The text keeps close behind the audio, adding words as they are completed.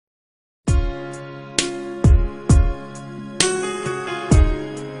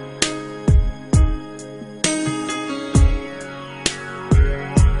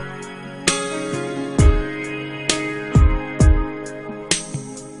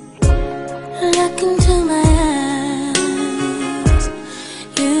look into my eyes,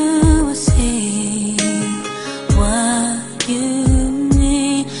 you will see what you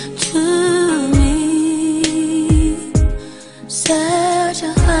mean to me. Search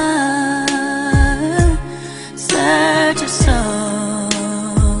your heart, search your soul.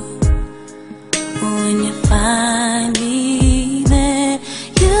 When you find me there,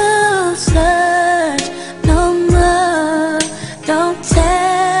 you'll search no more. Don't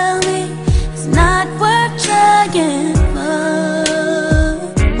tell me it's not worth trying for.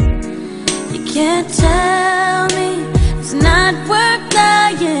 You can't tell me it's not worth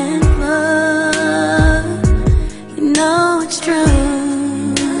dying for. You know it's true.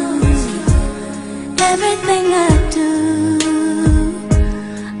 Everything I do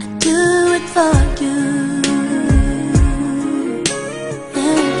it for you.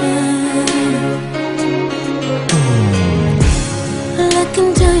 Look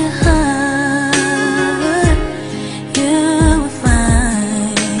into your heart, you will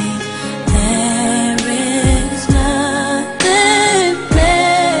find there is nothing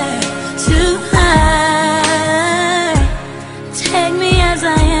there to hide. Take me as I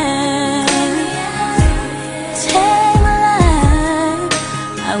am.